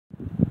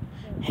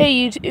Hey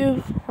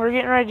YouTube, we're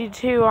getting ready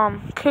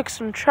to cook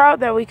some trout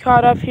that we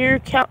caught up here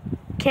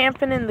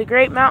camping in the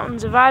great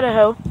mountains of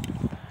Idaho.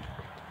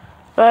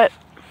 But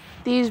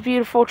these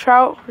beautiful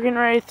trout we're getting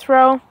ready to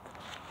throw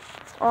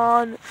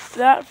on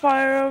that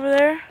fire over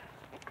there.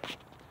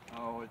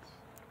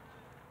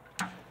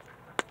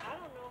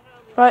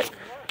 But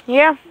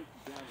yeah,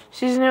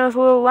 season it with a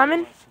little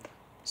lemon,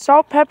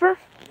 salt, pepper,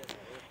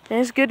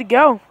 and it's good to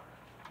go.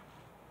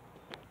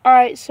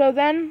 Alright, so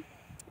then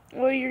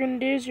what you're going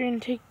to do is you're going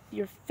to take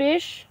your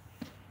fish,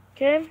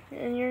 okay,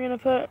 and you're going to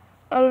put,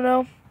 I don't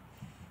know,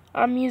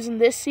 I'm using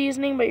this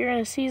seasoning, but you're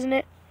going to season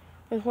it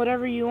with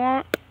whatever you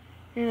want.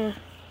 You're going to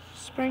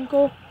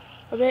sprinkle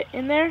a bit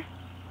in there,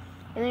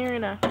 and then you're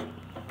going to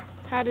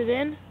pat it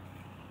in.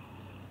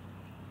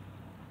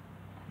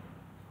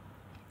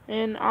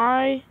 And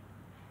I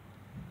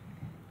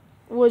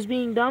was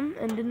being dumb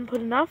and didn't put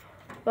enough,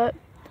 but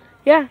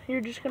yeah, you're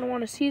just going to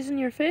want to season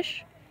your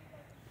fish,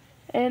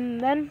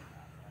 and then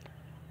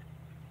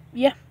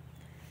yeah.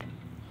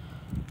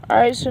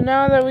 Alright, so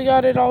now that we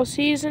got it all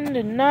seasoned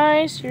and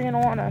nice, you're going to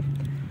want to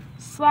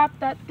slap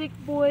that thick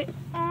boy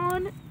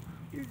on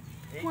your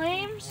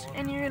flames,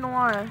 and you're going to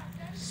want to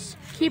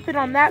keep it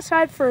on that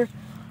side for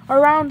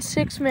around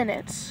 6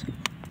 minutes.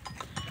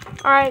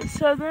 Alright,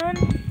 so then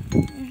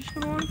you're just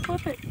going to want to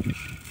flip it.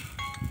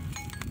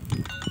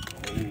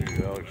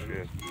 Oh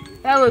shit.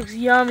 That looks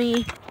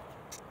yummy.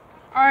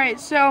 Alright,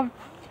 so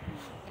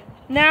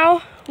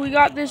now we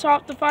got this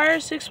off the fire,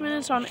 6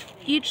 minutes on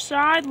each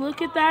side.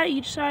 Look at that,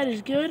 each side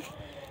is good.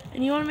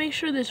 And you want to make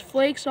sure this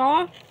flakes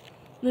off.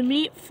 The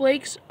meat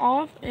flakes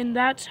off, and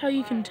that's how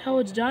you can tell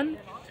it's done.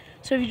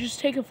 So if you just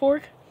take a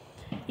fork,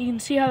 you can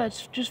see how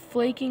that's just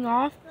flaking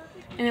off,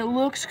 and it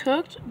looks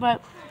cooked,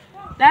 but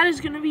that is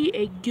going to be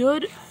a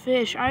good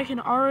fish. I can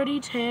already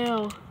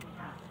tell.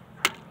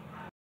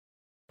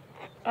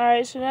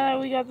 Alright, so now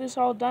that we got this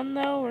all done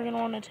though, we're going to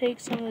want to take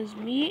some of this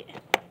meat.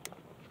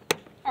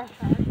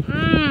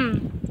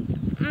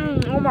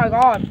 Oh my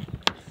god.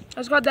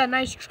 It's got that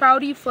nice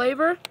trouty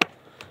flavor,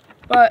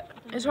 but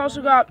it's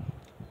also got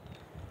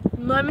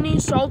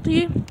lemony,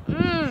 salty.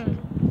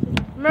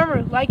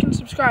 Remember, like and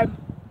subscribe.